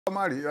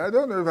Summary. I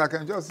don't know if I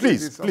can just read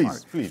this summary.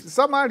 Please. The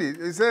summary,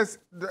 it says,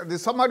 the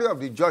summary of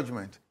the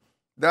judgment,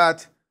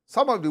 that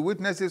some of the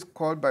witnesses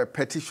called by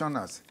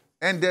petitioners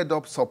ended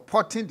up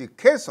supporting the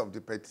case of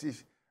the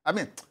petition. I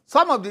mean,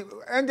 some of the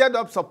ended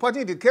up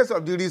supporting the case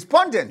of the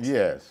respondent.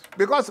 Yes.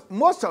 Because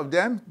most of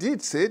them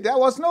did say there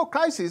was no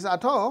crisis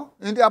at all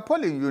in their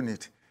polling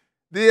unit.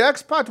 The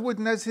expert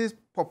witnesses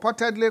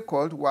purportedly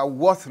called were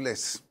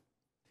worthless.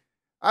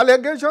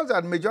 Allegations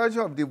that majority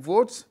of the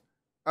votes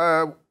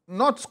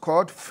not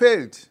scored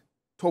failed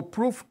to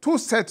prove two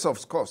sets of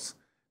scores.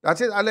 That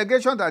is,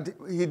 allegation that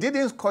he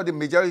didn't score the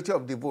majority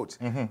of the votes.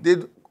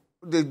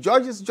 The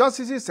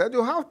justices said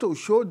you have to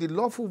show the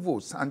lawful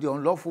votes and the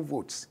unlawful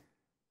votes.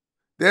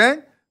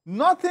 Then,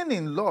 nothing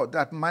in law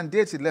that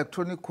mandates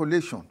electronic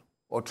collation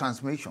or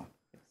transmission.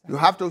 You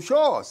have to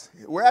show us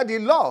where the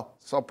law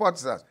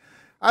supports us.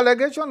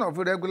 Allegation of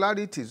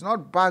irregularities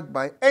not backed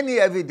by any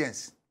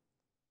evidence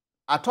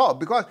at all,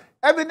 because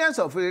evidence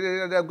of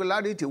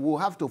irregularity will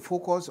have to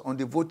focus on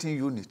the voting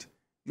unit.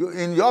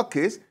 In your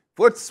case,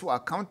 votes were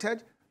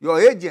counted. Your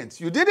agents,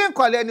 you didn't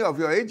call any of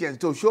your agents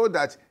to show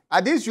that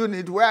at this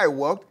unit where I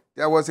worked,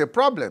 there was a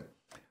problem.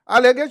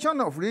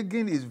 Allegation of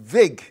rigging is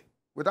vague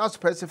without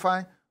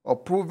specifying or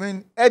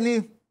proving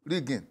any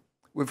rigging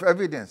with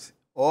evidence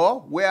or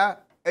where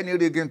any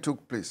rigging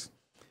took place.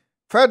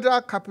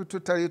 Federal Capital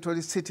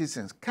Territory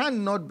citizens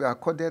cannot be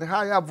accorded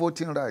higher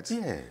voting rights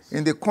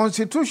in the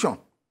Constitution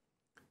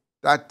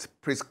that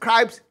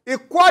prescribes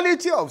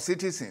equality of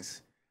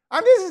citizens.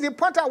 And this is the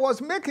point I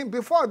was making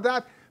before,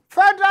 that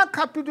Federal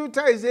Capital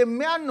Territory is a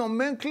mere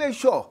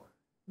nomenclature.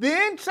 The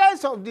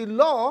interests of the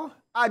law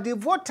are the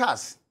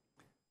voters.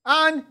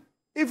 And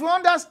if you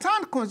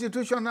understand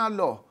constitutional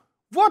law,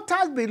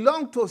 voters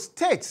belong to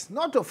states,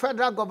 not to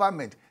federal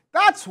government.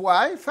 That's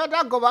why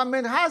federal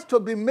government has to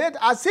be made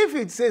as if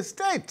it's a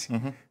state.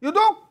 You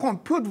don't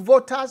compute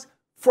voters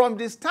from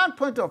the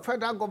standpoint of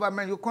federal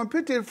government. You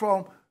compute it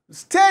from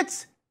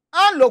states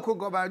and local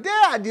government. They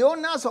are the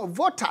owners of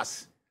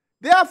voters.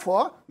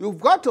 Therefore, you've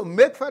got to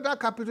make Federal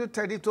Capital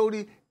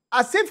Territory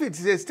as if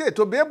it's a state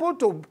to be able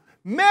to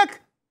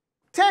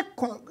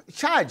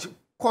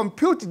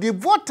compute the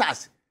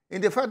voters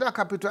in the Federal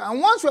Capital. And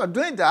once you are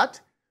doing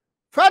that,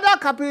 Federal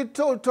Capital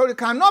Territory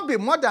cannot be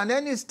more than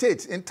any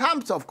state in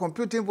terms of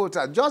computing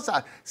voters, just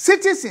as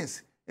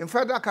citizens in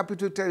Federal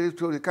Capital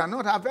Territory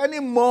cannot have any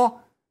more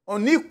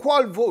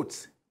unequal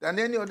votes than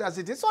any other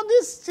city. So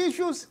these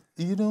issues...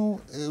 You know,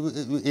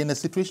 in a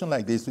situation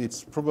like this,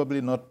 it's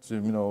probably not,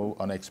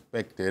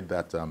 unexpected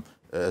that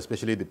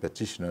especially the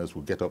petitioners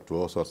will get up to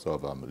all sorts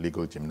of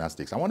legal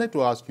gymnastics. I wanted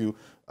to ask you,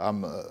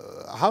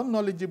 how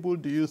knowledgeable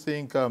do you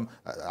think,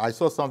 I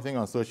saw something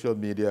on social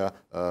media,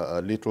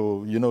 a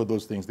little,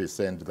 those things they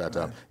send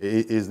that,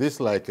 is this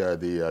like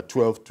the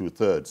 12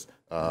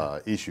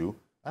 2/3 issue?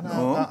 And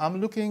no.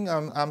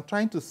 I'm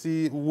trying to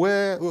see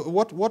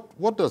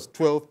what does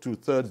 12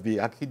 2/3, the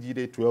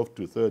Akijide 12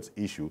 2/3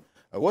 issue,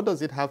 what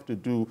does it have to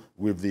do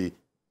with the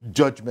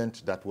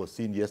judgment that was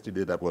seen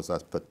yesterday that was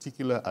as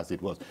particular as it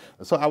was?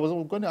 So I was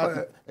going to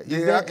ask...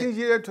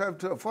 Akijide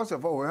 12, first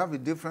of all, we have a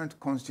different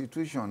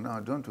constitution now,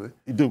 don't we?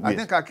 I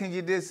think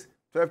Akinjide's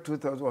 12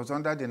 2/3 was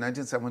under the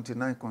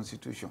 1979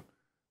 constitution.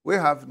 We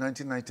have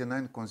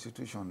 1999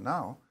 constitution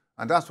now,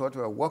 and that's what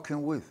we're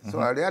working with. So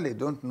I really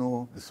don't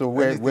know. So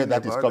where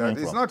that is coming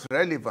from? It's not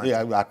relevant.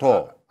 Yeah, at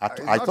all.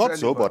 I thought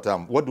so, but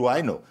what do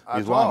I know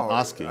is what I'm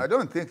asking. I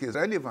don't think it's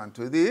relevant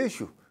to the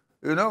issue.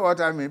 You know what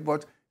I mean?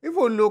 But if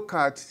we look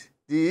at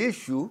the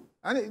issue,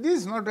 and this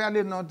is not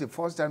the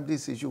first time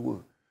this issue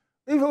will.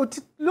 If you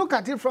look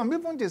at it from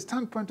even the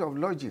standpoint of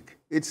logic,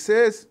 it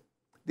says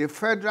the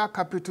Federal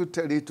Capital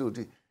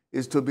Territory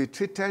is to be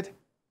treated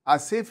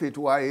as if it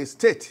were a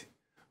state.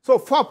 So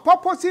for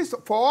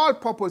all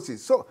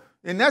purposes, so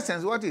in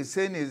essence, what he's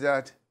saying is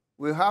that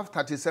we have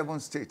 37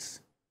 states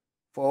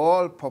for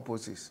all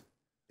purposes.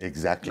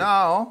 Exactly.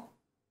 Now,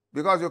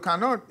 because you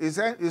cannot,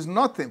 it's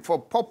nothing for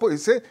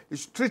purpose.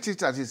 It's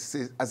treated as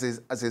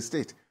a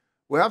state.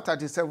 We have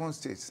 37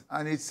 states,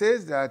 and it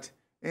says that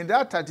in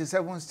that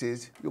 37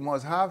 states, you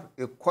must have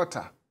a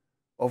quarter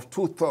of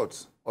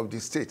 2/3 of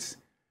the states.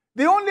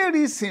 The only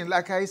reason,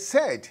 like I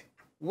said,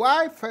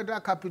 why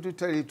Federal Capital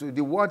Territory,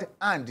 the word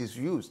 "and" is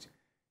used,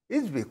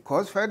 is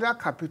because Federal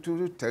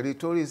Capital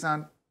Territory is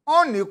an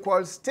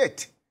unequal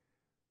state.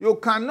 You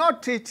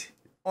cannot treat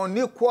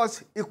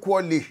unequals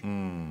equally.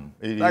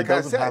 It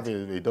doesn't have an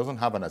assembly. It doesn't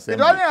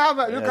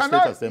have you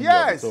cannot,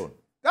 yes.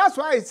 That's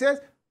why it says,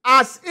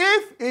 as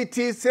if it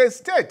is a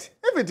state.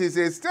 If it is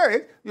a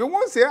state, you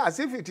won't say as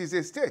if it is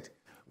a state.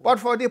 But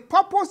for the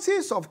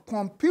purposes of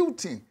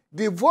computing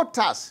the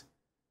voters,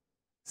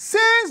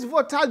 since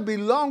voters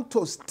belong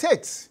to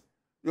states,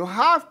 you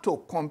have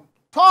to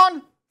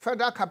turn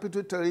Federal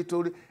Capital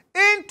Territory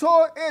into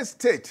a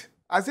state,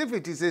 as if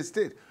it is a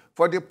state,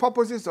 for the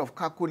purposes of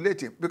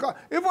calculating. Because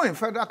even in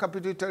Federal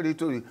Capital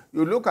Territory,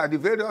 you look at the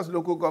various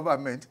local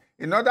governments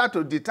in order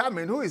to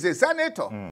determine who is a senator.